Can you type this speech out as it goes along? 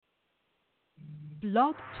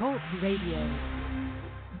Blog Talk Radio.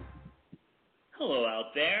 Hello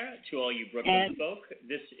out there to all you Brooklyn folk.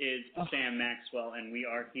 This is Sam Maxwell, and we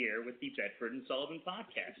are here with the Bedford Sullivan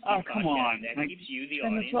podcast. Come on. That keeps you, the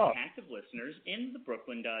audience, active listeners in the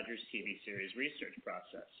Brooklyn Dodgers TV series research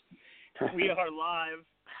process. We are live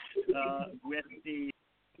with the...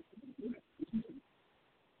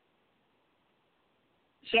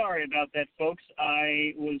 Sorry about that, folks.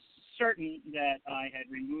 I was certain that I had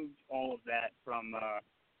removed all of that from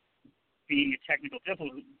being a technical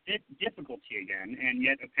difficulty again, and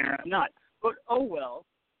yet apparently not. But oh well.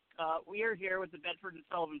 We are here with the Bedford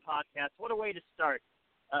Sullivan podcast. What a way to start.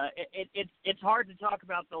 It's hard to talk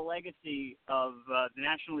about the legacy of the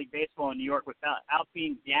National League Baseball in New York without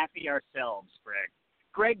being daffy ourselves, Greg.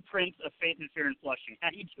 Greg Prince of Faith and Fear in Flushing. How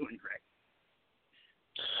you doing, Greg?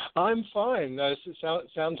 I'm fine. It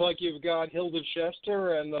sounds like you've got Hilda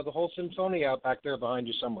Chester and the whole symphony out back there behind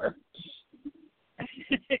you somewhere.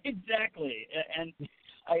 Exactly. And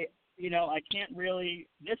I can't really,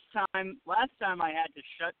 last time I had to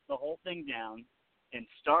shut the whole thing down and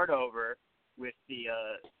start over with the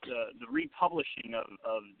republishing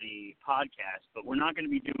of the podcast, but we're not going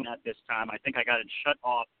to be doing that this time. I think I got it shut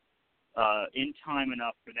off in time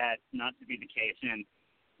enough for that not to be the case. And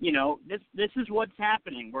this is what's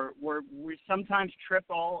happening. We sometimes trip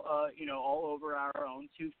all over our own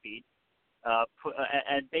 2 feet.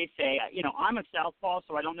 As they say, I'm a southpaw,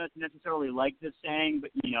 so I don't necessarily like this saying, but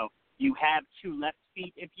you have 2 left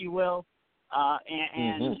feet, if you will,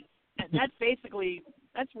 and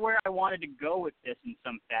that's where I wanted to go with this in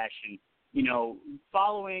some fashion.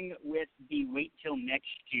 Following with the wait till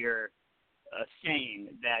next year saying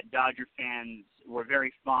that Dodger fans were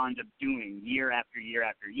very fond of doing year after year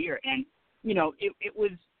after year. And,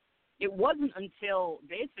 it wasn't until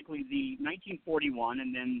basically the 1941,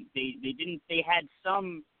 and then they had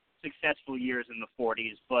some successful years in the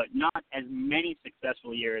 40s, but not as many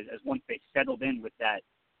successful years as once they settled in with that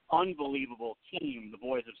unbelievable team, the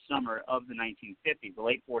Boys of Summer of the 1950s, the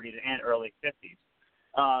late 40s and early 50s.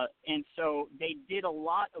 And so they did a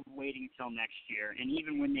lot of waiting till next year, and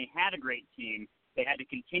even when they had a great team, they had to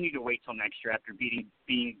continue to wait till next year after being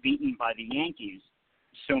beaten by the Yankees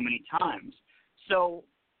so many times. So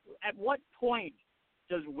at what point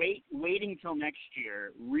does waiting till next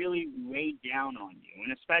year really weigh down on you?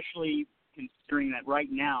 And especially considering that right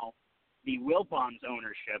now the Wilpons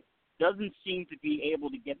ownership doesn't seem to be able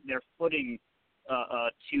to get their footing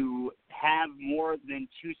to have more than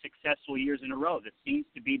 2 successful years in a row. This seems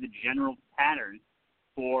to be the general pattern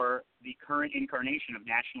for the current incarnation of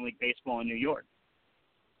National League Baseball in New York.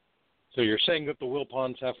 So you're saying that the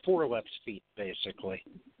Wilpons have 4 left feet, basically.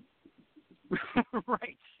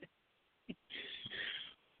 Right.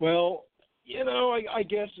 Well, I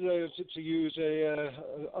guess to use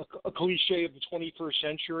a cliche of the 21st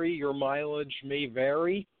century, your mileage may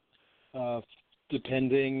vary,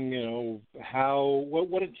 depending,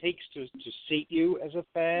 what it takes to sate you as a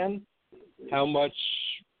fan, how much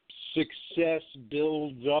success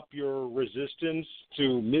builds up your resistance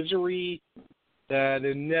to misery that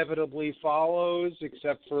inevitably follows,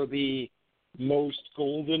 except for the most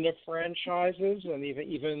golden of franchises, and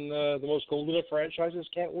even the most golden of franchises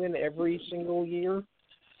can't win every single year.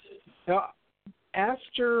 Now,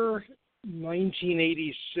 after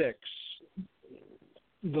 1986,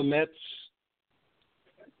 the Mets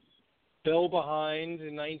fell behind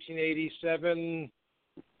in 1987,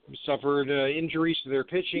 suffered injuries to their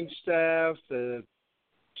pitching staff, the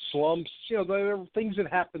slumps, there were things that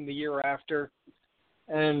happened the year after.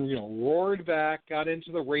 And, roared back, got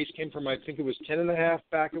into the race, came from, I think it was 10.5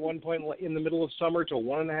 back at one point in the middle of summer to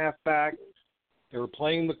 1.5 back. They were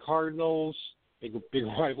playing the Cardinals, big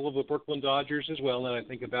rival of the Brooklyn Dodgers as well, now I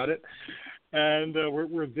think about it. And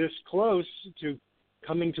we're this close to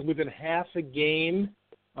coming to within half a game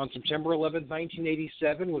on September 11th,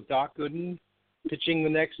 1987, with Doc Gooden pitching the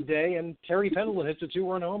next day. And Terry Pendleton hits a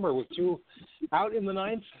 2-run homer with 2 out in the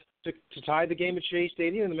 9th to tie the game at Shea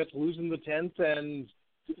Stadium, and the Mets losing the 10th. And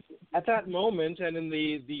at that moment, and in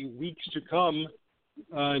the weeks to come,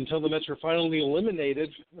 until the Mets were finally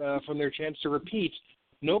eliminated from their chance to repeat,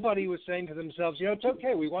 nobody was saying to themselves, it's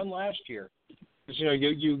okay, we won last year. Because,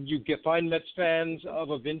 you find Mets fans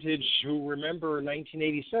of a vintage who remember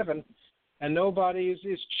 1987, and nobody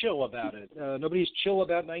is chill about it. Nobody's chill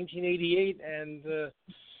about 1988 and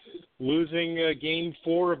losing Game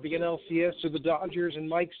 4 of the NLCS to the Dodgers and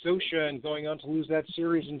Mike Scioscia and going on to lose that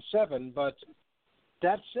series in 7. But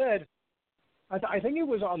that said, I think it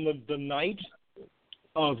was on the night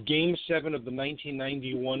of Game 7 of the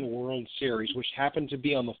 1991 World Series, which happened to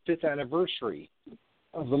be on the 5th anniversary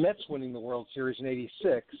of the Mets winning the World Series in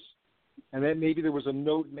 '86, And then maybe there was a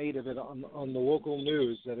note made of it on the local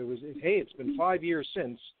news that it was, hey, it's been 5 years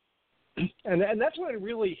since. And that's when it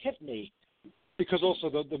really hit me, because also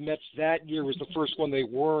the Mets that year was the first one they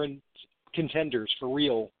weren't contenders for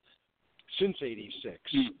real since '86.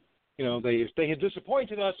 You know, they had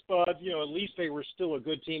disappointed us, but, you know, at least they were still a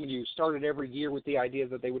good team, and you started every year with the idea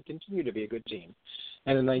that they would continue to be a good team.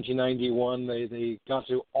 And in 1991, they got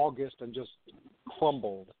to August and just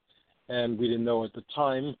crumbled. And we didn't know at the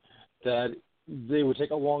time that they would take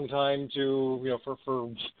a long time to, you know, for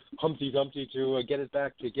Humpty Dumpty to get it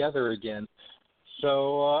back together again.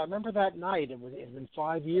 So I remember that night, and it's been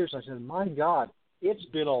 5 years. I said, my God, it's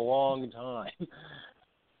been a long time.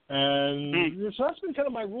 And so that's been kind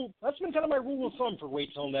of my rule. That's been kind of my rule of thumb for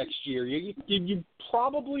wait till next year. You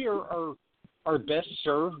probably are best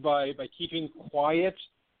served by keeping quiet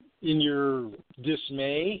in your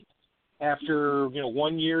dismay after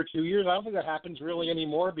 1 year, 2 years. I don't think that happens really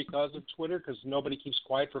anymore because of Twitter, because nobody keeps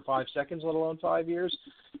quiet for 5 seconds, let alone 5 years.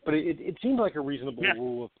 But it seems like a reasonable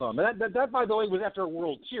rule of thumb. And that, by the way, was after a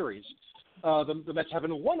World Series. The Mets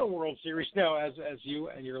haven't won a World Series now, as you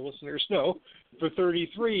and your listeners know, for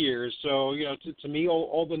 33 years. So, to me,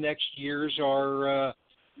 all the next years are,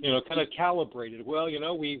 kind of calibrated. Well,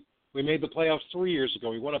 we made the playoffs 3 years ago.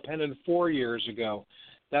 We won a pennant 4 years ago,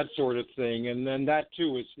 that sort of thing. And then that,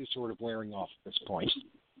 too, is sort of wearing off at this point.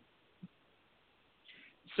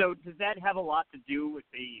 So does that have a lot to do with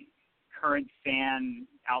the current fan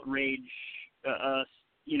outrage,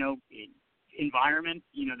 environment?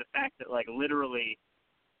 The fact that, literally,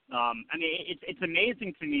 it's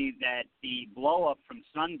amazing to me that the blow up from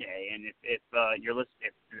Sunday, and if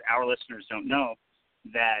our listeners don't know,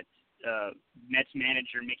 that Mets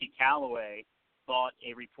manager Mickey Callaway thought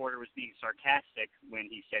a reporter was being sarcastic when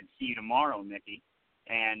he said, "See you tomorrow, Mickey,"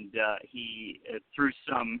 and he threw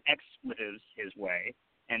some expletives his way,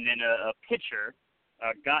 and then a pitcher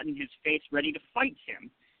got in his face ready to fight him.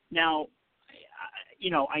 Now,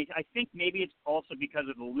 I think maybe it's also because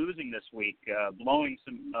of the losing this week, blowing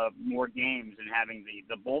some more games and having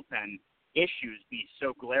the bullpen issues be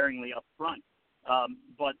so glaringly up front.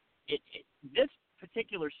 But this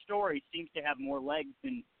particular story seems to have more legs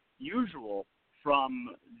than usual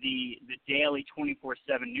from the daily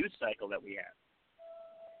 24/7 news cycle that we have.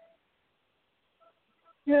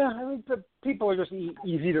 Yeah, I mean, the people are just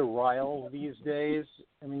easy to rile these days.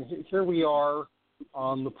 I mean, here we are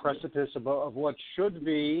on the precipice of what should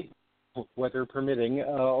be, weather permitting,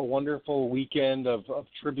 a wonderful weekend of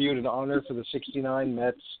tribute and honor for the '69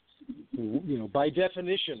 Mets. By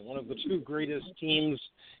definition, one of the two greatest teams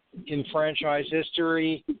in franchise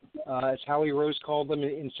history, as Howie Rose called them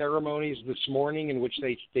in ceremonies this morning, in which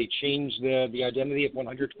they changed the identity of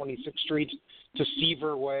 126th Street to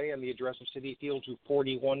Seaver Way and the address of Citi Field to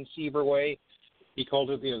 41 Seaver Way. He called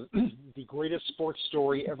it the greatest sports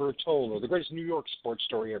story ever told, or the greatest New York sports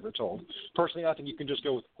story ever told. Personally, I think you can just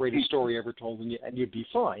go with greatest story ever told, and you'd be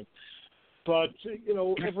fine. But,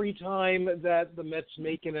 every time that the Mets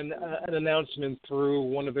make an announcement through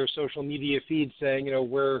one of their social media feeds saying,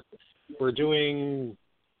 we're doing,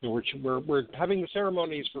 we're having the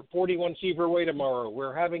ceremonies for 41 Seaver Way tomorrow.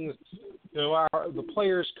 We're having, the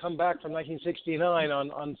players come back from 1969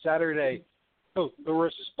 on Saturday. So the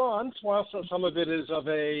response, while some of it is of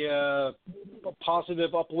a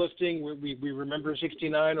positive, uplifting, we remember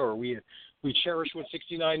 '69, or we cherish what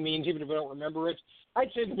 '69 means, even if we don't remember it, I'd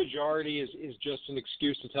say the majority is just an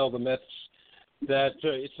excuse to tell the Mets that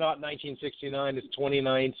it's not 1969, it's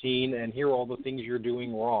 2019, and here are all the things you're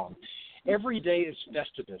doing wrong. Every day is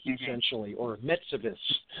Festivus, essentially, or Metsivus,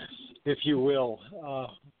 if you will,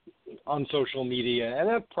 on social media, and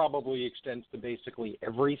that probably extends to basically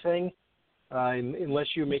everything.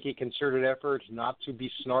 Unless you make a concerted effort not to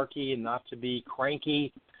be snarky and not to be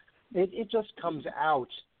cranky, it just comes out.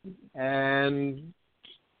 And,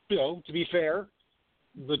 to be fair,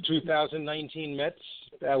 the 2019 Mets,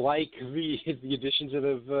 like the additions that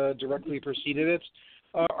have directly preceded it,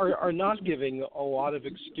 are not giving a lot of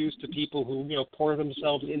excuse to people who, pour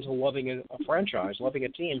themselves into loving a franchise, loving a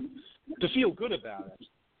team, to feel good about it.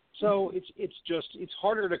 So it's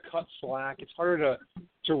harder to cut slack. It's harder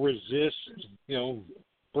to resist,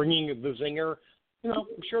 bringing the zinger.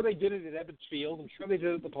 I'm sure they did it at Ebbets Field. I'm sure they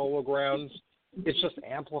did it at the Polo Grounds. It's just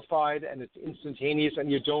amplified and it's instantaneous,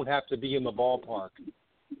 and you don't have to be in the ballpark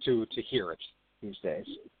to hear it these days.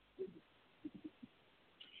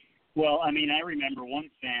 Well, I remember one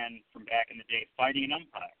fan from back in the day fighting an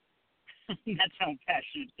umpire. That's how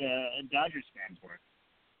passionate Dodgers fans were.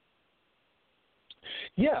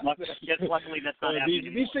 Yeah. Luckily, that's not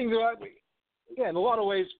happening. These things are, in a lot of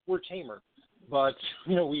ways, we're tamer. But,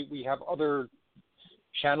 we have other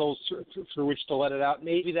channels through which to let it out.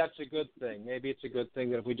 Maybe that's a good thing. Maybe it's a good thing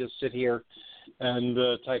that if we just sit here and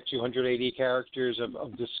type 280 characters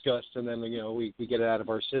of disgust, and then we get it out of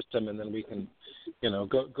our system, and then we can go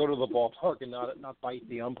to the ballpark and not bite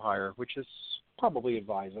the umpire, which is probably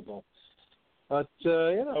advisable. But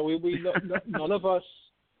none of us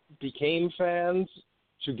became fans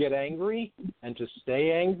to get angry and to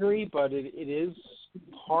stay angry, but it is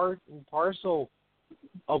part and parcel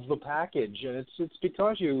of the package, and it's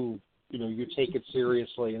because you take it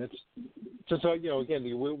seriously, and it's just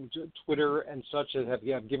again, Twitter and such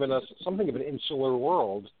have given us something of an insular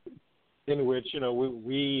world in which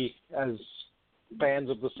we as fans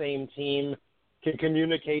of the same team can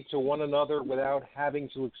communicate to one another without having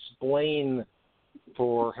to explain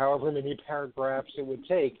for however many paragraphs it would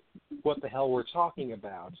take what the hell we're talking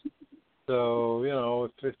about. So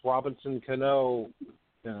if Robinson Cano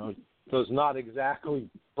does not exactly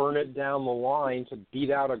burn it down the line to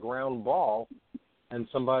beat out a ground ball, and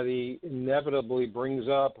somebody inevitably brings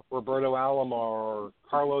up Roberto Alomar or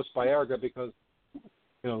Carlos Baerga because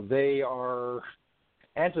they are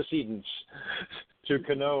antecedents to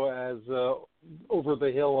Cano as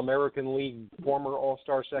over-the-hill American League former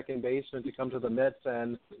all-star second baseman to come to the Mets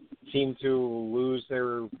and seem to lose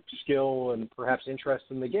their skill and perhaps interest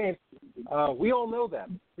in the game. We all know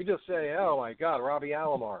them. We just say, oh, my God, Robbie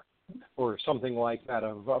Alomar, or something like that.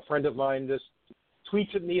 A friend of mine just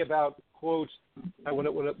tweets at me about, quote,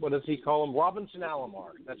 what does he call him? Robinson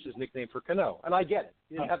Alomar. That's his nickname for Cano. And I get it.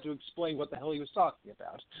 He didn't have to explain what the hell he was talking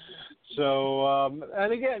about. So,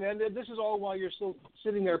 and again, and this is all while you're still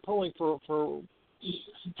sitting there pulling for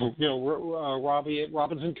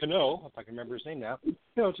Robinson Cano, if I can remember his name now,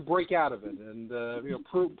 to break out of it and,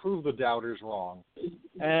 prove the doubters wrong.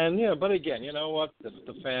 And, but again, you know what?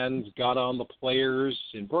 The fans got on the players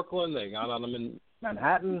in Brooklyn. They got on them in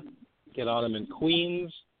Manhattan, get on them in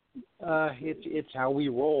Queens. It's how we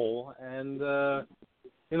roll, and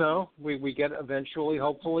we get eventually,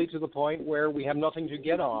 hopefully, to the point where we have nothing to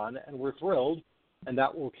get on, and we're thrilled, and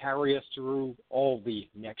that will carry us through all the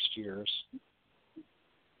next years.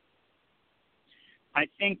 I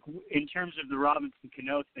think in terms of the Robinson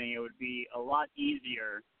Cano thing, it would be a lot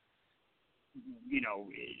easier,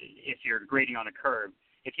 if you're grading on a curve,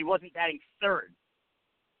 if he wasn't batting third.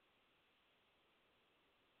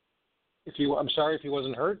 If he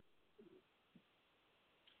wasn't hurt?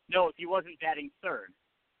 No, if he wasn't batting third.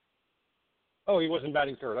 Oh, he wasn't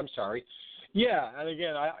batting third. I'm sorry. Yeah, and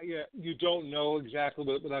again, you don't know exactly,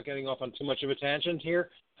 without getting off on too much of a tangent here.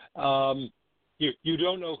 You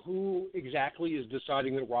don't know who exactly is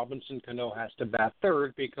deciding that Robinson Cano has to bat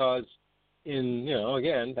third because,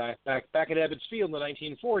 again, back at Ebbets Field in the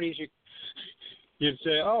 1940s, you'd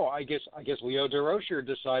say, oh, I guess Leo DeRocher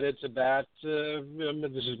decided to bat.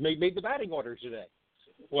 Made the batting order today.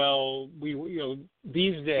 Well,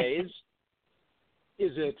 these days,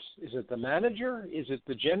 is it the manager? Is it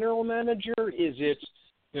the general manager? Is it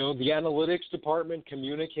the analytics department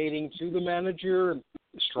communicating to the manager,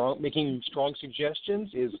 making strong suggestions?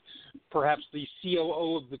 Is perhaps the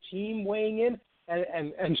COO of the team weighing in?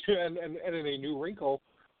 And in a new wrinkle,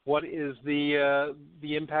 what is the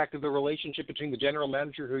impact of the relationship between the general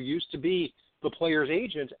manager, who used to be the player's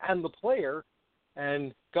agent, and the player?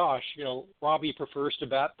 And gosh, Robbie prefers to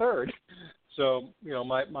bat third. So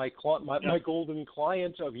my golden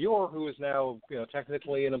client of yore, who is now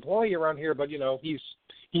technically an employee around here, but he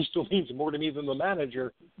still means more to me than the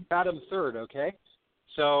manager. Bat him third, okay?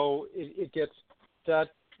 So it gets that.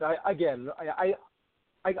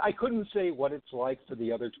 I couldn't say what it's like for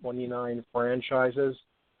the other 29 franchises.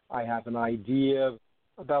 I have an idea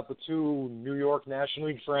about the two New York National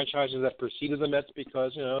League franchises that preceded the Mets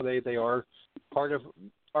because, they are part of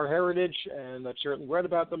our heritage, and I've certainly read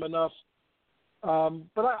about them enough.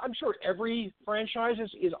 But I'm sure every franchise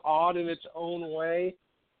is odd in its own way,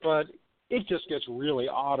 but it just gets really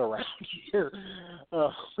odd around here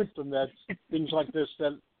with the Mets, things like this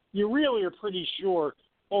that you really are pretty sure,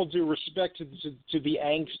 all due respect to the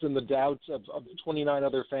angst and the doubts of 29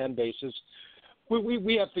 other fan bases,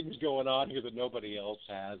 we have things going on here that nobody else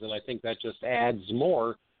has, and I think that just adds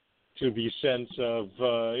more to the sense of,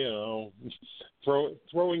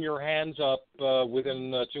 throwing your hands up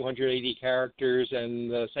within 280 characters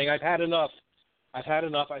and saying, I've had enough,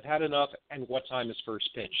 and what time is first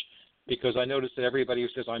pitch? Because I noticed that everybody who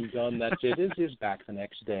says, I'm done, that's it, is back the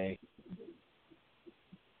next day.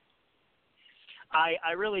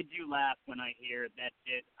 I really do laugh when I hear that's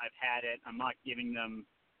it, I've had it, I'm not giving them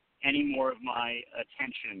any more of my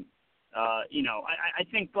attention. I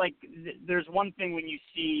think, there's one thing when you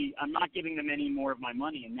see I'm not giving them any more of my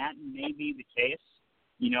money, and that may be the case.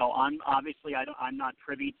 I'm not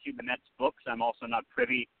privy to the Mets books. I'm also not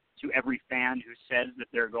privy to every fan who says that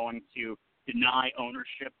they're going to deny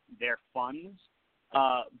ownership their funds.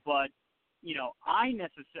 But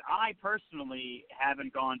I personally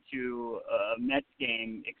haven't gone to a Mets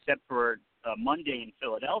game except for Monday in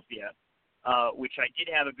Philadelphia, which I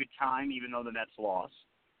did have a good time, even though the Mets lost.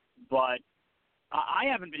 But I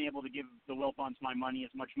haven't been able to give the Wilpons my money,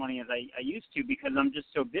 as much money as I used to, because I'm just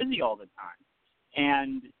so busy all the time.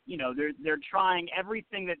 And they're trying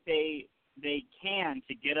everything that they can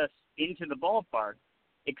to get us into the ballpark,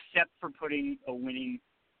 except for putting a winning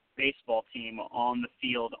baseball team on the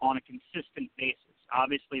field on a consistent basis.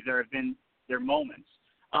 Obviously, there have been their moments.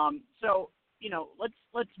 So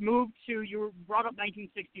let's move to, you brought up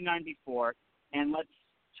 1969 before, and let's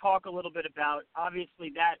talk a little bit about,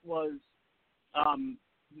 obviously that was,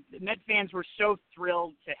 the Met fans were so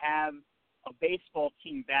thrilled to have a baseball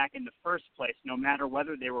team back in the first place, no matter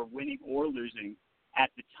whether they were winning or losing at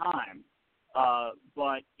the time.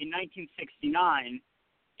 But in 1969,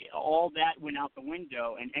 all that went out the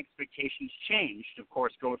window, and expectations changed, of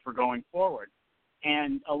course, going forward.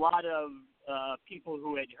 And a lot of people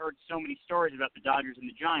who had heard so many stories about the Dodgers and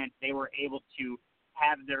the Giants, they were able to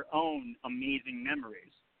have their own amazing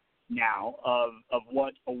memories now of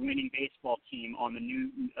what a winning baseball team on the new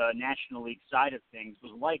National League side of things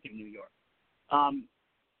was like in New York.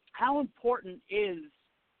 How important is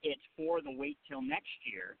it for the wait till next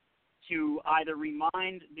year to either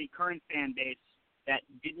remind the current fan base that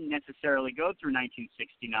didn't necessarily go through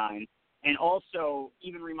 1969, and also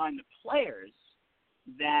even remind the players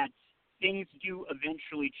that things do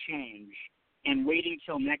eventually change, and waiting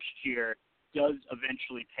till next year does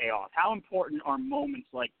eventually pay off? How important are moments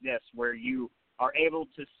like this where you are able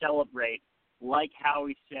to celebrate, like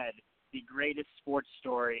Howie said, the greatest sports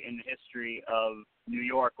story in the history of New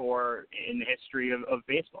York or in the history of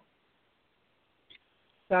baseball?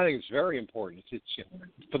 I think it's very important. It's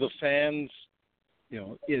for the fans,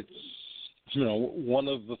 it's one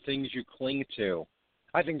of the things you cling to.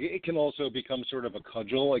 I think it can also become sort of a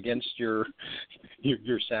cudgel against your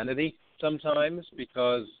sanity sometimes,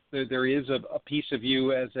 because there is a piece of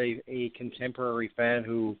you as a contemporary fan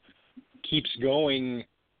who keeps going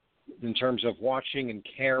in terms of watching and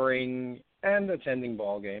caring and attending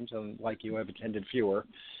ball games, and like you have attended fewer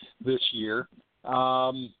this year.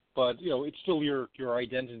 But it's still your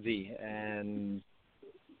identity and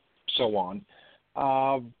so on.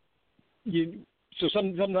 So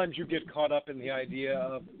sometimes you get caught up in the idea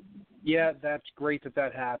of, yeah, that's great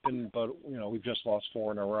that happened, but we've just lost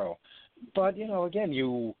 4 in a row. But again,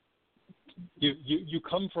 you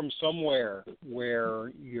come from somewhere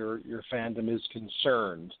where your fandom is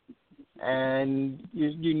concerned, and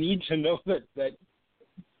you need to know that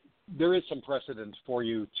there is some precedent for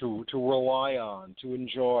you to rely on, to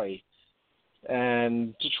enjoy,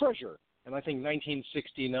 and to treasure. And I think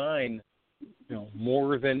 1969,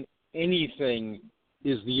 more than anything,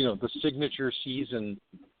 is the signature season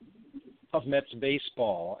of Mets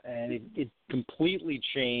baseball, and it completely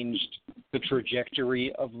changed the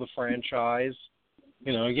trajectory of the franchise.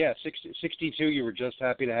 62, you were just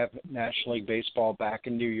happy to have National League Baseball back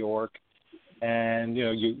in New York, and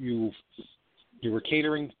you were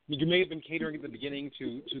catering. You may have been catering at the beginning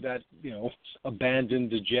to that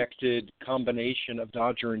abandoned, dejected combination of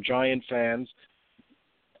Dodger and Giant fans.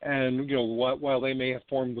 And while they may have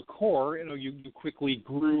formed the core, you quickly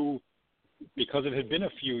grew, because it had been a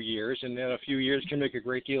few years, and then a few years can make a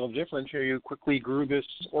great deal of difference. You quickly grew this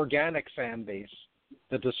organic fan base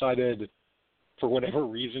that decided, for whatever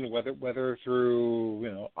reason, whether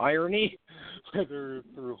through irony, whether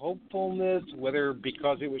through hopefulness, whether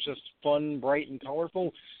because it was just fun, bright, and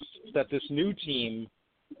colorful, that this new team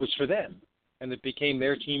was for them, and it became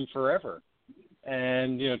their team forever.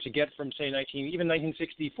 And to get from, say, even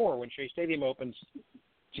 1964, when Shea Stadium opens,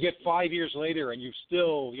 to get 5 years later, and you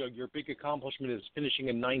still, your big accomplishment is finishing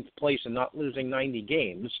in 9th place and not losing 90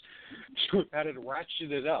 games, to have had it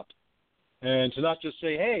ratcheted up, and to not just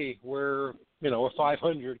say, hey, we're a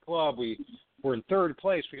 500 club, we're in 3rd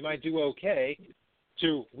place, we might do okay,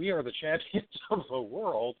 to we are the champions of the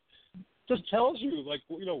world, just tells you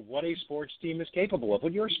what a sports team is capable of,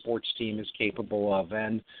 what your sports team is capable of.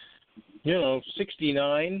 And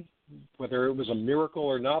 69, whether it was a miracle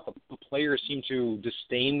or not, the players seem to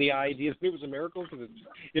disdain the idea that it was a miracle, because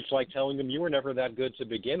it's like telling them you were never that good to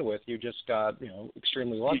begin with. You just got,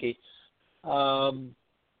 extremely lucky.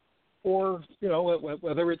 Or,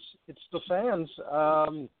 whether it's the fans,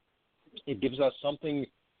 it gives us something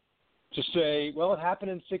to say, well, it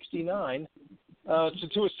happened in 69.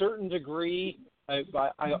 To a certain degree,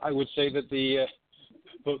 I would say that the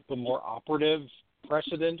more operative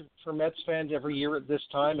precedent for Mets fans every year at this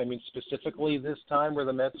time. I mean, specifically this time where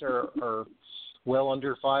the Mets are well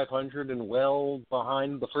under 500 and well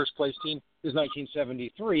behind the first-place team is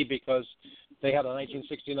 1973 because they had a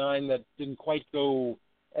 1969 that didn't quite go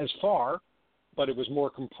as far, but it was more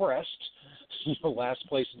compressed. Last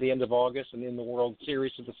place at the end of August and in the World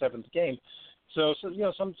Series to the seventh game. So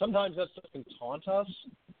sometimes that stuff can taunt us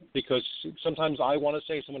because sometimes I want to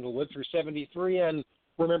say someone who lived through 73 and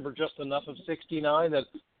remember just enough of 69 that,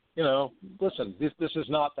 listen, this is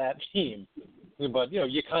not that team. But,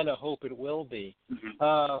 you kind of hope it will be.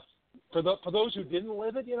 For those who didn't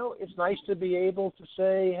live it, it's nice to be able to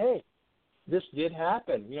say, hey, this did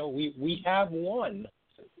happen. We have won.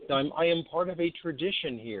 I am part of a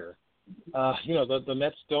tradition here. The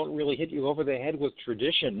Mets don't really hit you over the head with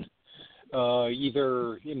tradition,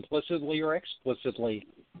 either implicitly or explicitly.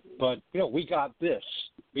 But, we got this.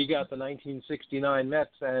 We got the 1969 Mets,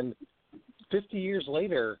 and 50 years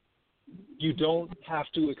later, you don't have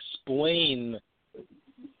to explain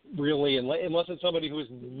really, unless it's somebody who has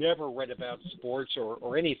never read about sports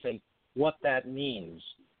or anything, what that means.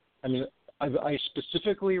 I mean, I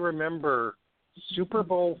specifically remember Super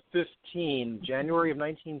Bowl 15, January of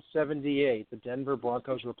 1978, the Denver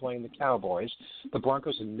Broncos were playing the Cowboys. The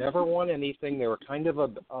Broncos had never won anything. They were kind of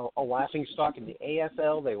a laughingstock in the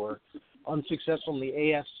AFL. They were unsuccessful in the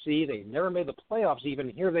AFC. They never made the playoffs even.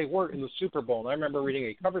 Here they were in the Super Bowl. And I remember reading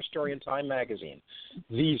a cover story in Time magazine.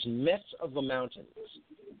 These Mets of the Mountains.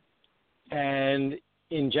 And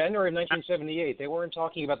in January of 1978, they weren't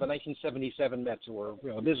talking about the 1977 Mets who were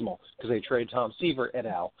abysmal because they traded Tom Seaver et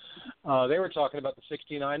al. They were talking about the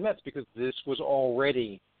 69 Mets because this was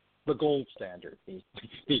already the gold standard,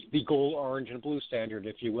 the gold, orange, and blue standard,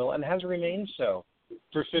 if you will, and has remained so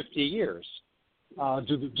for 50 years.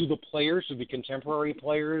 Do the contemporary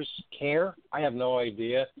players care? I have no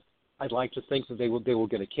idea. I'd like to think that they will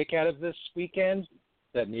get a kick out of this weekend,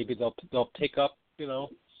 that maybe they'll pick up,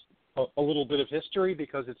 a little bit of history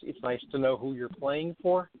because it's nice to know who you're playing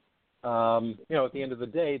for. At the end of the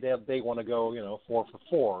day, they want to go 4 for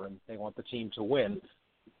 4 and they want the team to win.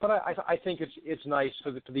 But I think it's nice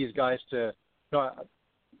for these guys to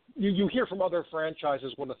you hear from other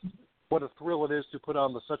franchises what a thrill it is to put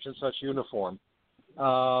on the such and such uniform.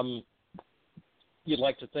 You'd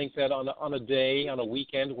like to think that on a day, on a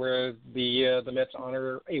weekend where the Mets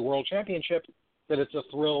honor a world championship, that it's a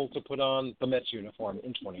thrill to put on the Mets uniform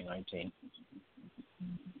in 2019.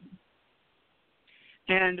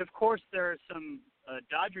 And, of course, there are some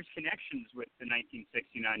Dodgers connections with the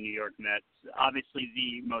 1969 New York Mets. Obviously,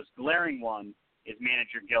 the most glaring one is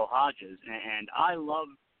manager Gil Hodges. And I love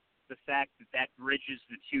the fact that bridges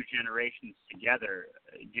the two generations together,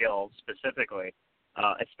 Gil specifically,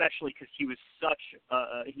 especially because he was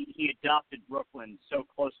he adopted Brooklyn so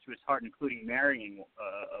close to his heart, including marrying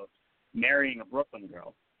a Brooklyn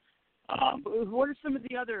girl. What are some of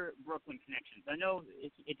the other Brooklyn connections? I know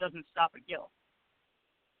it doesn't stop at Gil.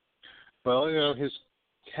 Well,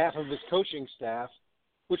 half of his coaching staff,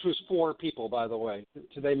 which was 4 people, by the way.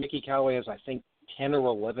 Today, Mickey Callaway has, I think, 10 or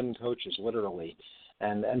 11 coaches, literally,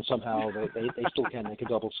 and somehow they still can make a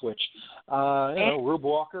double switch. Rube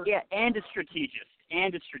Walker. Yeah, and a strategist.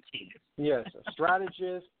 Yes, a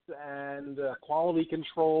strategist and quality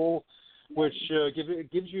control, which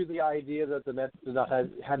gives you the idea that the Mets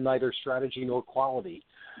had neither strategy nor quality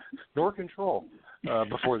nor control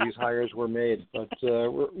before these hires were made. But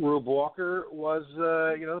Rube Walker was,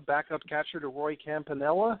 backup catcher to Roy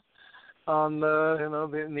Campanella in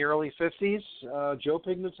the early 50s. Joe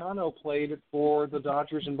Pignatano played for the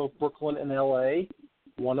Dodgers in both Brooklyn and L.A.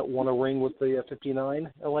 Won a ring with the 59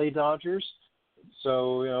 L.A. Dodgers.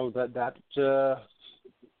 So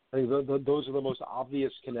I think those are the most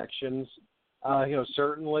obvious connections.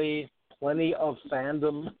 Certainly plenty of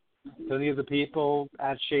fandom. Plenty of the people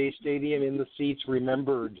at Shea Stadium in the seats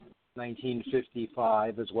remembered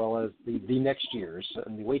 1955 as well as the next years,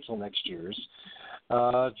 and wait till next year's.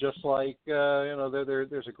 Just like,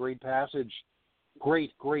 there's a great passage,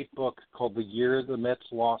 great book called The Year the Mets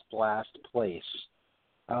Lost Last Place,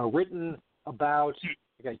 written about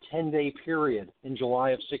a 10-day period in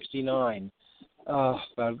July of 69. About,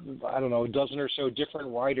 a dozen or so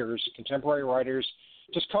different writers, contemporary writers,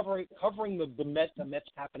 just covering the Mets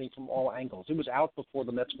happening from all angles. It was out before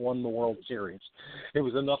the Mets won the World Series. It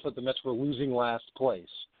was enough that the Mets were losing last place.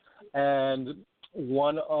 And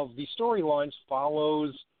one of the storylines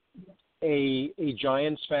follows a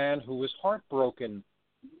Giants fan who was heartbroken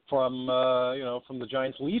from the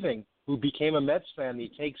Giants leaving, who became a Mets fan. He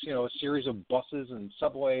takes, a series of buses and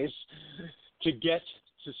subways to get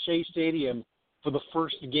to Shea Stadium for the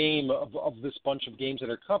first game of this bunch of games that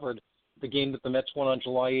are covered. the game that the Mets won on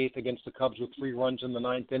July 8th against the Cubs with 3 runs in the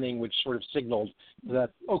 9th inning, which sort of signaled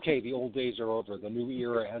that, okay, the old days are over, the new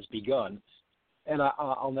era has begun. And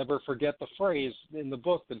I'll never forget the phrase in the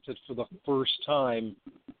book that said for the first time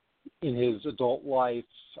in his adult life,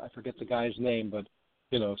 I forget the guy's name, but,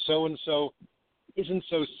 so-and-so isn't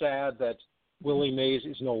so sad that Willie Mays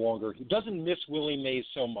is no longer. He doesn't miss Willie Mays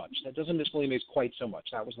so much. That doesn't miss Willie Mays quite so much.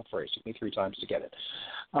 That was the phrase. It took me 3 times to get it.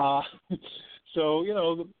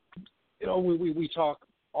 So we talk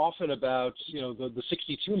often about the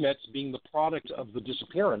 '62 Mets being the product of the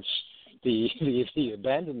disappearance, the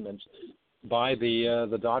abandonment by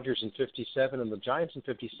the Dodgers in '57 and the Giants in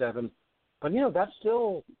 '57. But that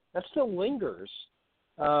still lingers.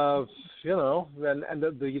 And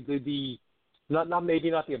the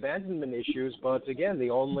Not the abandonment issues, but again,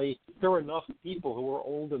 there are enough people who are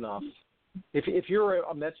old enough. If you're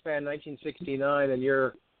a Mets fan in 1969 and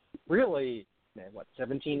you're really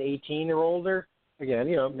 17, 18 or older, again,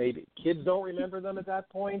 maybe kids don't remember them at that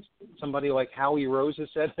point. Somebody like Howie Rose has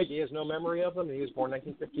said he has no memory of them, and he was born in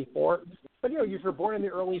 1954. But if you're born in the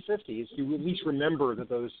early 50s, you at least remember that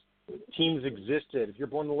those teams existed. If you're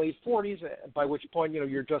born in the late 40s, by which point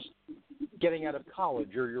you're just getting out of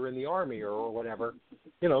college or you're in the Army or whatever,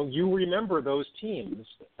 you remember those teams.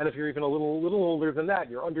 And if you're even a little older than that,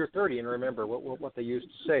 you're under 30 and remember what they used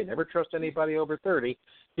to say. Never trust anybody over 30,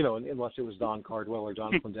 unless it was Don Cardwell or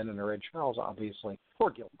Don Clendenin or Ed Charles, obviously, or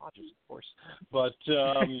Gil Hodges, of course, but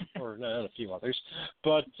or a few others.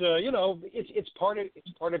 But it's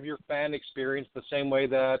part of your fan experience the same way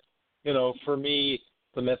that for me,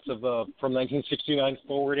 the Mets of from 1969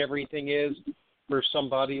 forward, everything is. For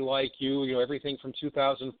somebody like you, everything from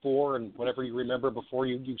 2004 and whatever you remember before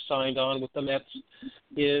you signed on with the Mets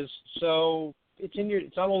is. So it's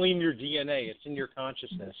not only in your DNA, it's in your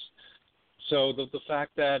consciousness. So the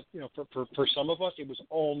fact that for some of us it was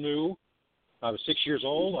all new. I was 6 years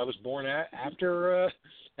old. I was born after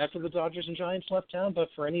the Dodgers and Giants left town. But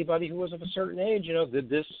for anybody who was of a certain age, did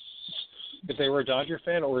this. If they were a Dodger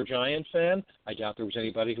fan or a Giant fan, I doubt there was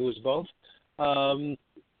anybody who was both.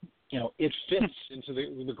 It fits into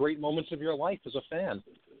the great moments of your life as a fan.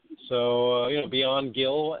 So, beyond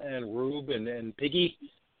Gil and Rube and Piggy,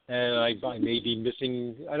 and I may be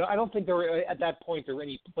missing. I don't think there were at that point there were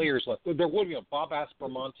any players left. There would be Bob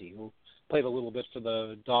Aspromonte, who played a little bit for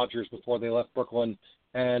the Dodgers before they left Brooklyn,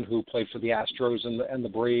 and who played for the Astros and the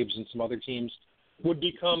Braves and some other teams. Would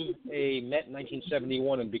become a Met in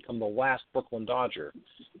 1971 and become the last Brooklyn Dodger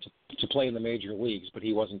to play in the major leagues, but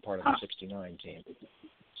he wasn't part of the '69 team.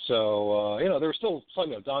 So, there was still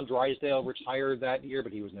some, Don Drysdale retired that year,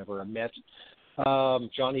 but he was never a Met.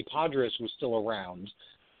 Johnny Padres was still around.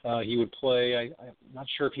 He would play, I'm not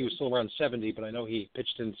sure if he was still around 70, but I know he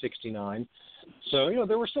pitched in '69. So,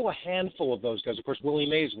 there were still a handful of those guys. Of course, Willie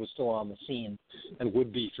Mays was still on the scene and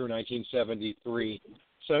would be through 1973.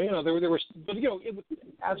 So, there was, but,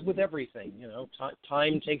 as with everything,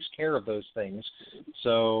 time takes care of those things.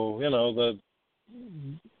 So,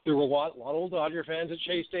 there were a lot of old Dodger fans at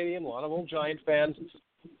Shea Stadium, a lot of old Giant fans,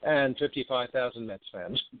 and 55,000 Mets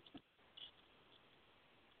fans.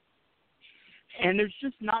 And there's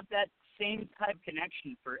just not that same type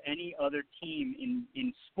connection for any other team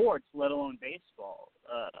in sports, let alone baseball.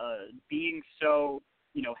 Being so,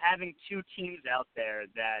 having 2 teams out there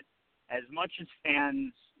that, as much as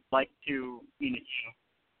fans like to,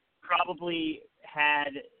 probably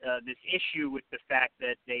had this issue with the fact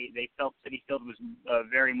that they felt Citi Field was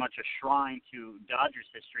very much a shrine to Dodgers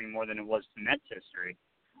history more than it was to Mets history.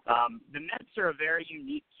 The Mets are a very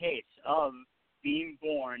unique case of being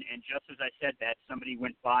born, and just as I said that, somebody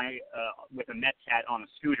went by with a Mets hat on a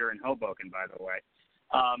scooter in Hoboken, by the way.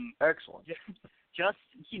 Excellent.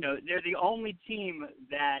 They're the only team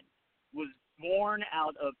that was born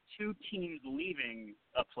out of 2 teams leaving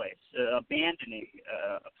a place, abandoning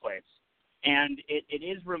a place. And it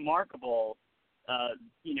is remarkable, and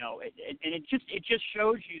it just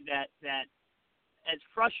shows you that as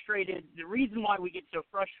frustrated, the reason why we get so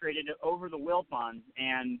frustrated over the Wilpons,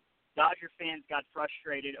 and Dodger fans got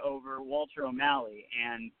frustrated over Walter O'Malley,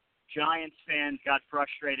 and Giants fans got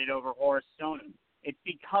frustrated over Horace Stoneham. It's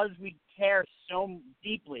because we care so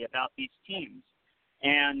deeply about these teams.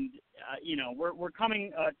 And, we're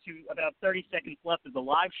coming to about 30 seconds left of the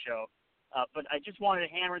live show, but I just wanted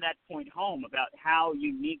to hammer that point home about how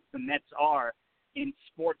unique the Mets are in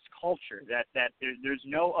sports culture, that there's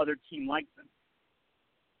no other team like them.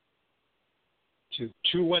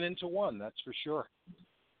 Two went into one, that's for sure.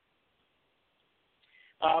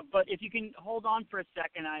 But if you can hold on for a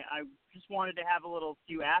second, I just wanted to have a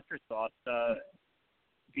few afterthoughts, for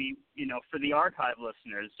the archive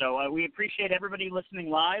listeners. So we appreciate everybody listening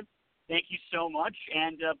live. thank you so much,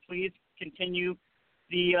 and please continue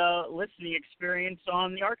the listening experience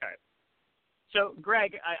on the archive. So,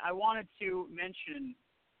 Greg, I wanted to mention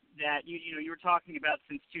that you were talking about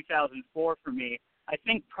since 2004 for me. I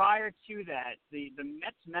think prior to that, the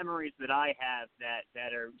Mets memories that I have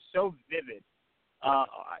that are so vivid,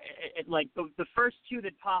 like the first two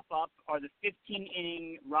that pop up are the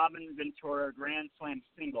 15-inning Robin Ventura Grand Slam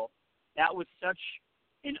single. That was such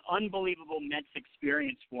an unbelievable Mets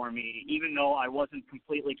experience for me, even though I wasn't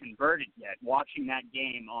completely converted yet, watching that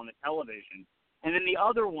game on the television. And then the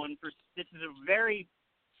other one, this is a very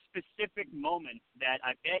specific moment that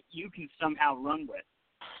I bet you can somehow run with,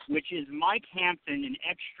 which is Mike Hampton in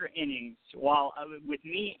extra innings with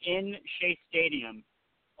me in Shea Stadium,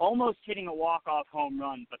 almost hitting a walk-off home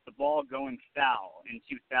run, but the ball going foul in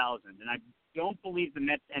 2000. And I don't believe the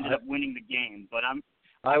Mets ended up winning the game, but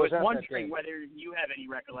I was wondering whether you have any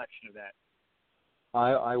recollection of that.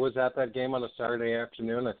 I was at that game on a Saturday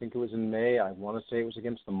afternoon. I think it was in May. I want to say it was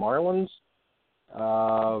against the Marlins.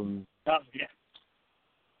 Yeah.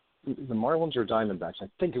 The Marlins or Diamondbacks? I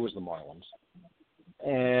think it was the Marlins.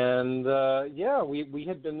 And, we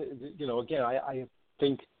had been, again, I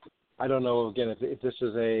think, I don't know, again, if this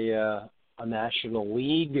is a National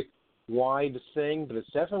League-wide thing, but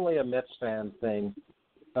it's definitely a Mets fan thing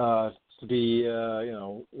to be,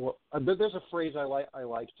 there's a phrase I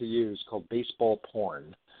like to use called baseball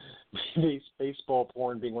porn. Baseball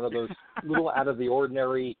porn being one of those little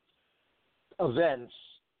out-of-the-ordinary events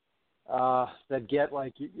that get,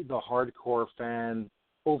 like, the hardcore fan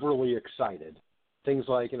overly excited. Things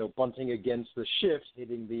like, bunting against the shift,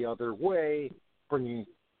 hitting the other way, bringing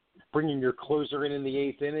your closer in the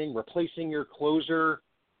eighth inning, replacing your closer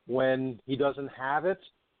when he doesn't have it,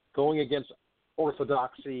 going against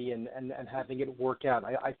orthodoxy and having it work out.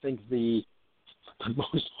 I think the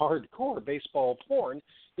most hardcore baseball porn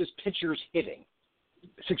is pitchers hitting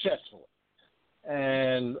successfully.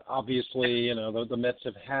 And obviously, the Mets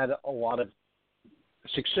have had a lot of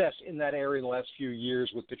success in that area in the last few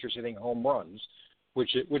years with pitchers hitting home runs,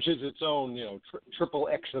 which is its own, triple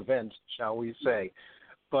X event, shall we say.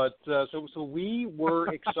 But so we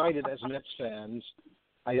were excited as Mets fans.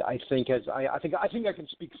 I think I can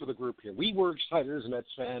speak for the group here. We were excited as Mets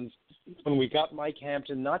fans when we got Mike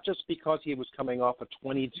Hampton, not just because he was coming off a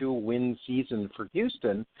 22-win season for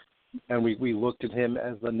Houston, and we looked at him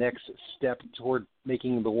as the next step toward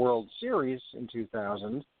making the World Series in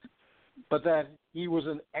 2000, but that he was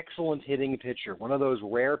an excellent hitting pitcher, one of those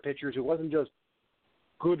rare pitchers who wasn't just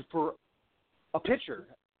good for a pitcher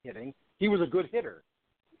hitting, he was a good hitter.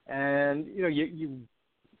 And, you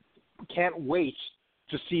can't wait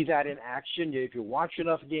to see that in action. If you watch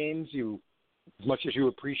enough games, as much as you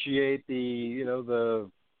appreciate the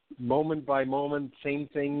moment-by-moment, same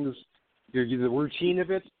things, the routine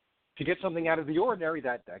of it, if you get something out of the ordinary,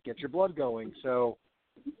 that gets your blood going. So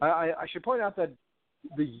I should point out that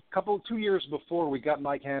the 2 years before we got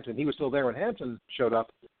Mike Hampton, he was still there when Hampton showed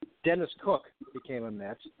up, Dennis Cook became a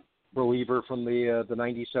Met reliever from the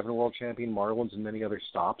 97 World Champion Marlins and many other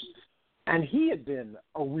stops. And he had been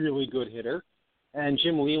a really good hitter, and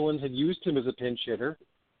Jim Leland had used him as a pinch hitter.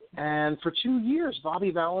 And for 2 years,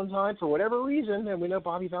 Bobby Valentine, for whatever reason, and we know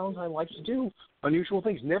Bobby Valentine likes to do unusual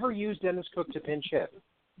things, never used Dennis Cook to pinch hit.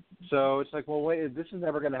 So it's like, well, wait, this is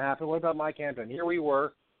never going to happen. What about Mike Hampton? Here we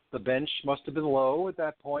were. The bench must have been low at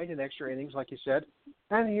that point in extra innings, like you said.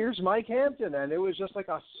 And here's Mike Hampton. And it was just like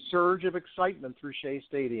a surge of excitement through Shea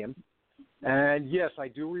Stadium. And, yes, I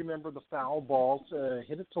do remember the foul ball.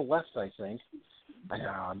 Hit it to left, I think. I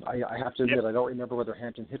have to admit, I don't remember whether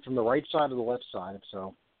Hampton hit from the right side or the left side.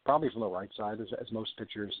 So probably from the right side, as most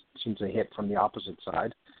pitchers seem to hit from the opposite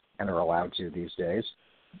side and are allowed to these days.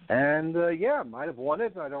 And, might have won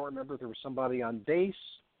it. I don't remember if there was somebody on base,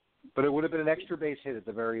 but it would have been an extra base hit at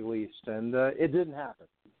the very least, and it didn't happen.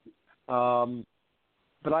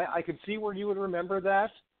 But I could see where you would remember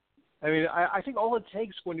that. I mean, I think all it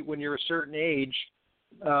takes when you're a certain age,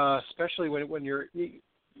 especially when you're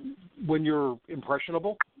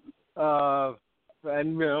impressionable, and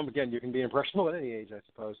again, you can be impressionable at any age, I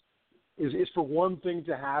suppose, is for one thing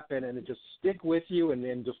to happen and it just stick with you and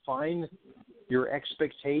then define your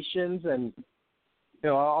expectations. And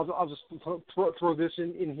I'll just throw this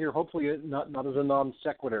in here, hopefully not as a non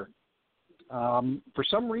sequitur. For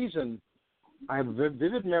some reason, I have a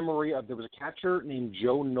vivid memory of there was a catcher named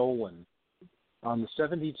Joe Nolan on the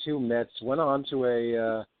 72 Mets, went on to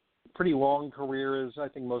a pretty long career as I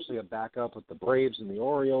think mostly a backup with the Braves and the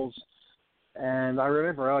Orioles. And I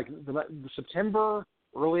remember the September,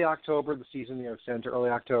 early October, the season extended to early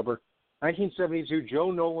October, 1972,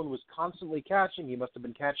 Joe Nolan was constantly catching. He must have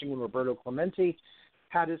been catching when Roberto Clemente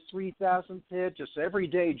had his 3,000th hit. Just every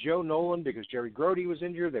day, Joe Nolan, because Jerry Grody was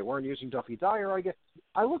injured, they weren't using Duffy Dyer, I guess.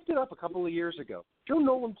 I looked it up a couple of years ago. Joe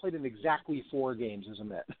Nolan played in exactly 4 games as a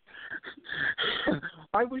Met.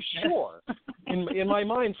 I was sure in my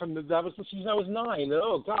mind that was the season I was 9.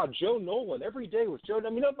 Oh God, Joe Nolan every day was Joe. I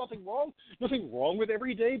mean, nothing wrong with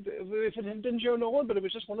every day if it had been Joe Nolan, but it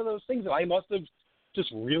was just one of those things that I must have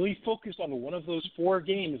just really focused on one of those 4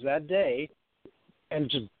 games that day, and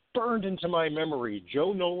just burned into my memory.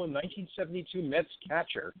 Joe Nolan, 1972 Mets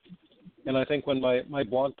catcher. And I think when my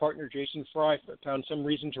blog partner, Jason Fry, found some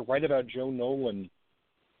reason to write about Joe Nolan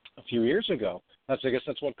a few years ago, I guess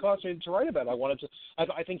that's what caused me to write about it.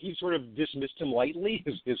 I think he sort of dismissed him lightly,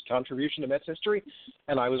 his contribution to Mets history,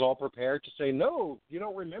 and I was all prepared to say, no, you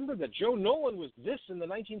don't remember that Joe Nolan was this in the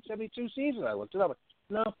 1972 season. I looked it up.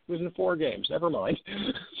 No, it was in 4 games. Never mind.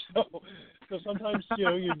 So sometimes,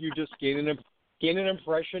 you just gain an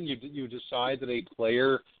impression. You decide that a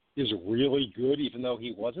player is really good even though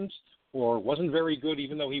he wasn't, or wasn't very good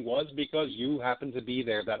even though he was, because you happened to be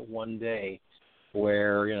there that one day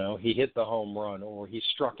where, he hit the home run or he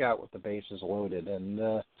struck out with the bases loaded. And,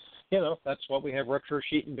 that's what we have Retro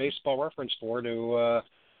Sheet and Baseball Reference for, to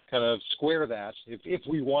kind of square that if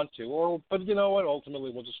we want to. But you know what?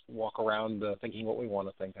 Ultimately, we'll just walk around thinking what we want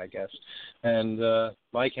to think, I guess. And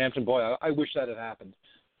Mike Hampton, boy, I wish that had happened.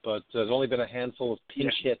 But there's only been a handful of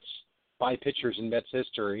pinch hits by pitchers in Mets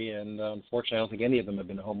history, and unfortunately, I don't think any of them have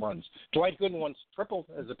been home runs. Dwight Gooden once tripled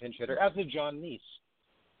as a pinch hitter, as did John Neese.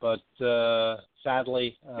 But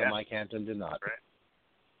sadly, Mike Hampton did not. Right.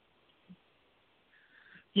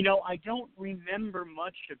 I don't remember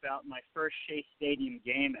much about my first Shea Stadium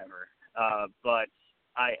game ever, but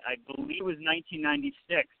I believe it was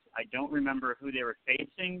 1996. I don't remember who they were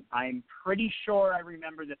facing. I'm pretty sure I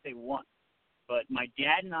remember that they won. But my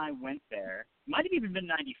dad and I went there. Might have even been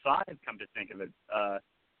 95, come to think of it,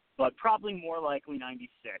 but probably more likely 96.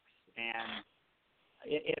 And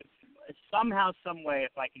if somehow, some way,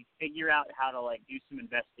 if I can figure out how to do some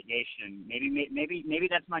investigation, maybe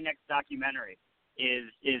that's my next documentary.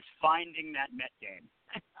 Is finding that Met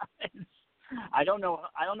game. I don't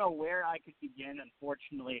know where I could begin.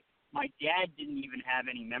 Unfortunately, my dad didn't even have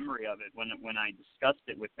any memory of it when I discussed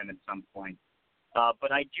it with him at some point.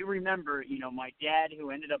 But I do remember, my dad,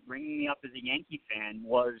 who ended up bringing me up as a Yankee fan,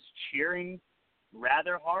 was cheering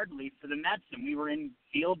rather hardly for the Mets, and we were in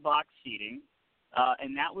field box seating,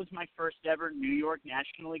 and that was my first ever New York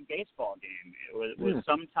National League baseball game. It was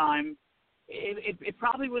sometime. It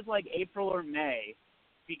probably was like April or May,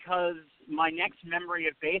 because my next memory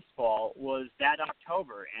of baseball was that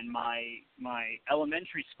October, and my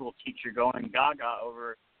elementary school teacher going gaga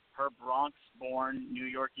over her Bronx-born New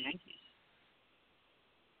York Yankees.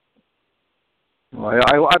 Well,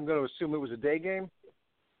 I'm going to assume it was a day game?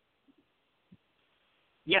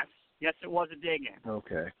 Yes, it was a day game.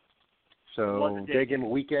 Okay. So day game,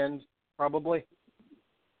 weekend, probably?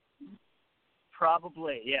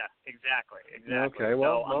 Probably, yeah, exactly. Okay,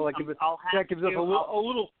 well, so that gives us a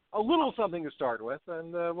little something to start with,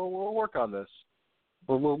 and we'll work on this.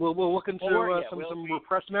 We'll look into some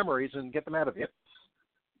repressed memories and get them out of you.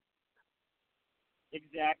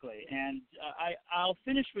 Exactly, and I'll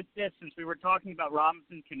finish with this, since we were talking about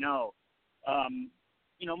Robinson Cano.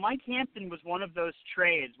 Mike Hampton was one of those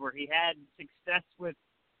trades where he had success with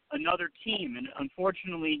another team, and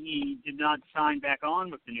unfortunately he did not sign back on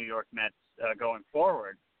with the New York Mets going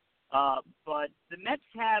forward. But the Mets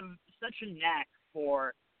have such a knack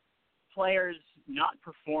for players not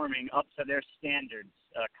performing up to their standards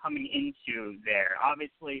coming into there.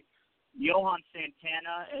 Obviously, Johan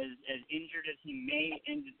Santana, as injured as he may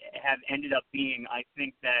have ended up being, I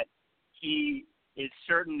think that he is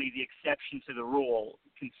certainly the exception to the rule,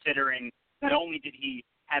 considering not only did he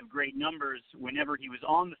have great numbers whenever he was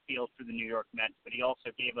on the field for the New York Mets, but he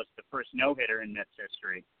also gave us the first no-hitter in Mets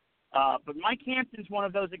history. But Mike Hampton's one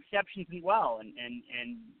of those exceptions as well,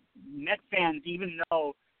 and Met fans, even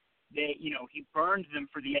though he burned them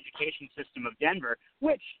for the education system of Denver,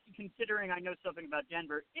 which, considering I know something about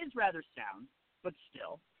Denver, is rather sound, but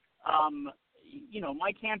still,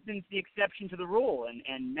 Mike Hampton's the exception to the rule,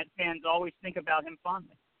 and Met fans always think about him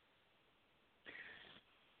fondly.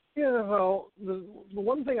 Yeah, well, the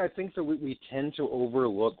one thing I think that we tend to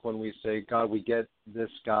overlook when we say, God, we get this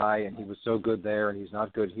guy and he was so good there and he's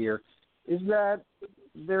not good here, is that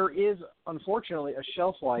there is, unfortunately, a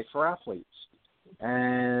shelf life for athletes.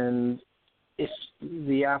 And if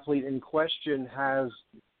the athlete in question has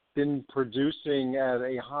been producing at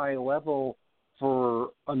a high level for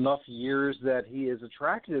enough years that he is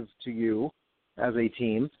attractive to you as a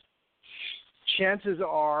team, chances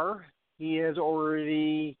are he has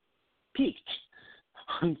already peaked.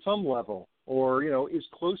 on some level, or is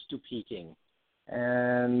close to peaking.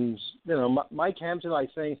 And Mike Hampton, I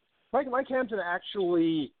think Mike Hampton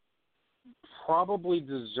actually probably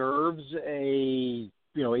deserves a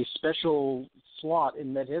special slot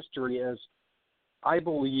in Met history, as I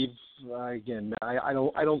believe. Again, I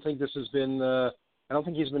don't think this has been. I don't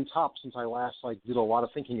think he's been topped since I last did a lot of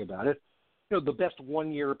thinking about it. The best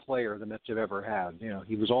one-year player the Mets have ever had.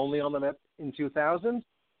 He was only on the Mets in 2000.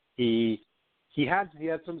 He had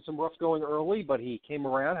some rough going early, but he came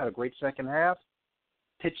around, had a great second half.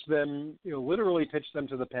 Pitched them, literally pitched them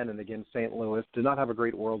to the pennant against St. Louis. Did not have a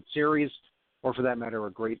great World Series, or for that matter,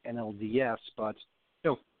 a great NLDS. But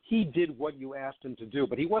he did what you asked him to do.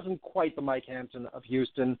 But he wasn't quite the Mike Hampton of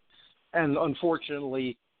Houston. And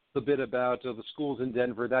unfortunately, the bit about the schools in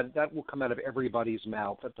Denver, that will come out of everybody's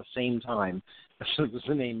mouth at the same time as soon as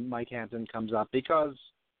the name Mike Hampton comes up, because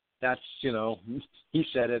that's, he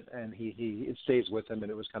said it and it stays with him,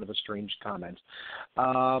 and it was kind of a strange comment.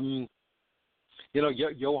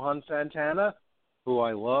 Johan Santana, who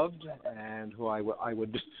I loved and who I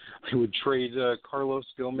would trade Carlos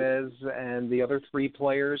Gomez and the other three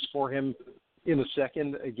players for him in a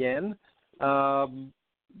second again.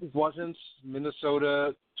 Wasn't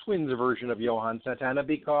Minnesota Twins version of Johan Santana,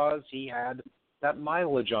 because he had that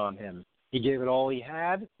mileage on him. He gave it all he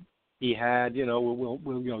had. He had, you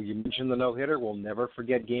mentioned the no-hitter. We'll never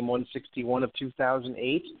forget Game 161 of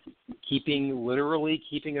 2008,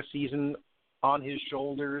 keeping a season on his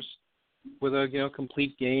shoulders with a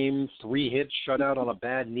complete game, 3 hits, shutout on a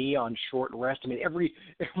bad knee on short rest. I mean, every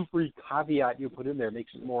caveat you put in there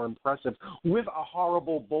makes it more impressive, with a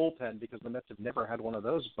horrible bullpen, because the Mets have never had one of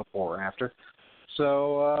those before or after.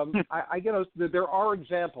 So there are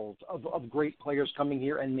examples of great players coming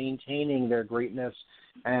here and maintaining their greatness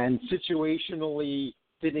and situationally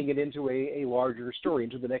fitting it into a larger story,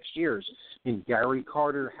 into the next years. I mean, Gary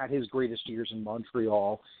Carter had his greatest years in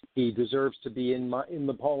Montreal. He deserves to be in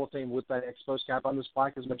the Hall of Fame with that Expos cap on his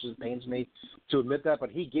plaque, as much as it pains me to admit that.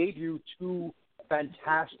 But he gave you 2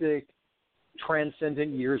 fantastic,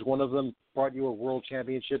 transcendent years. One of them brought you a world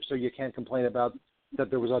championship, so you can't complain about that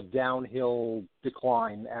there was a downhill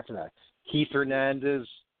decline after that. Keith Hernandez,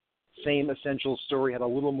 same essential story, had a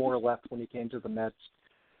little more left when he came to the Mets.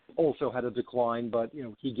 Also had a decline, but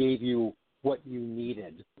he gave you what you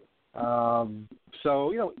needed. We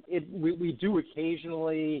do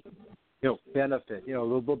occasionally benefit.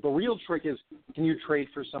 The real trick is, can you trade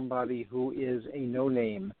for somebody who is a no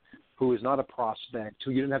name, who is not a prospect,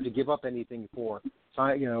 who you didn't have to give up anything for,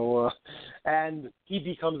 and he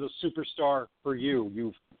becomes a superstar for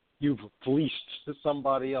you. You've fleeced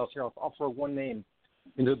somebody else. Here, I'll throw one name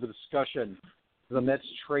into the discussion. The Mets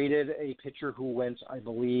traded a pitcher who went, I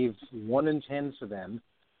believe, 1-10 for them,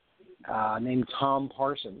 named Tom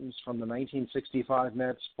Parsons from the 1965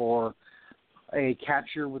 Mets, for a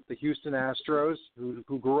catcher with the Houston Astros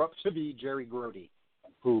who grew up to be Jerry Grody,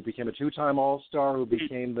 who became a 2-time All-Star, who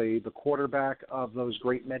became the quarterback of those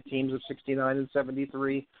great Met teams of 69 and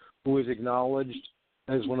 73, who was acknowledged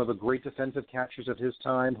as one of the great defensive catchers of his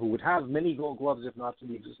time, who would have many Gold Gloves, if not for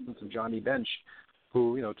the existence of Johnny Bench,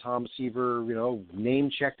 who, Tom Seaver,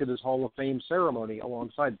 name-checked at his Hall of Fame ceremony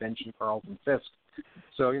alongside Bench and Carlton Fisk.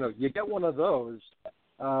 So, you get one of those.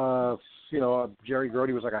 Jerry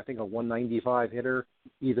Grody was I think a 195 hitter,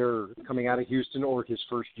 either coming out of Houston or his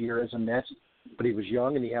first year as a Met. But he was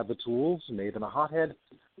young and he had the tools, and may have been a hothead.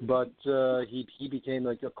 But he became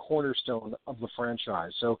a cornerstone of the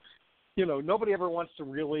franchise. So, nobody ever wants to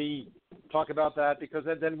really talk about that, because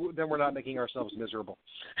then we're not making ourselves miserable.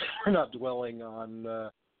 We're not dwelling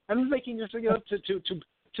on and making yourself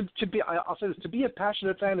to be. I'll say this: to be a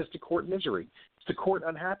passionate fan is to court misery. It's to court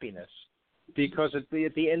unhappiness, because at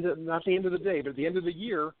the end, not the end of the day, but at the end of the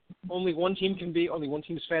year, only one team's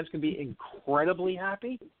fans can be incredibly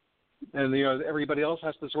happy, and everybody else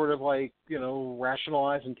has to sort of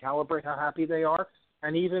rationalize and calibrate how happy they are,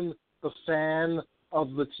 and even the fan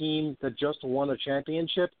of the team that just won a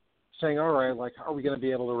championship saying, all right, are we going to be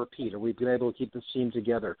able to repeat? Are we going to be able to keep this team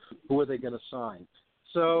together? Who are they going to sign?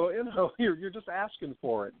 So, you're just asking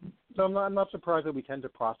for it. So I'm not surprised that we tend to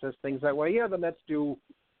process things that way. Yeah, the Mets do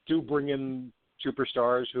bring in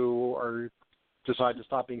superstars who decide to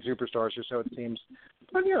stop being superstars, or so it seems.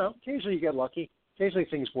 But, occasionally you get lucky. Occasionally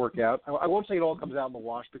things work out. I won't say it all comes out in the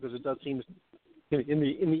wash, because it does seem, in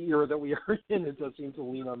the era that we are in, it does seem to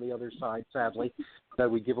lean on the other side, sadly,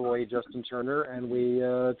 that we give away Justin Turner and we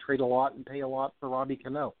trade a lot and pay a lot for Robbie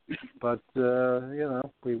Cano. But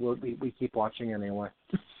we keep watching anyway.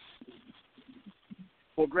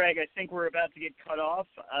 Well, Greg, I think we're about to get cut off.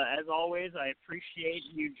 As always, I appreciate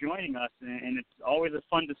you joining us, and it's always a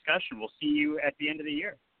fun discussion. We'll see you at the end of the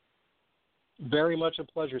year. Very much a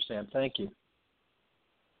pleasure, Sam. Thank you.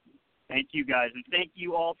 Thank you, guys, and thank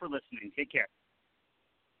you all for listening. Take care.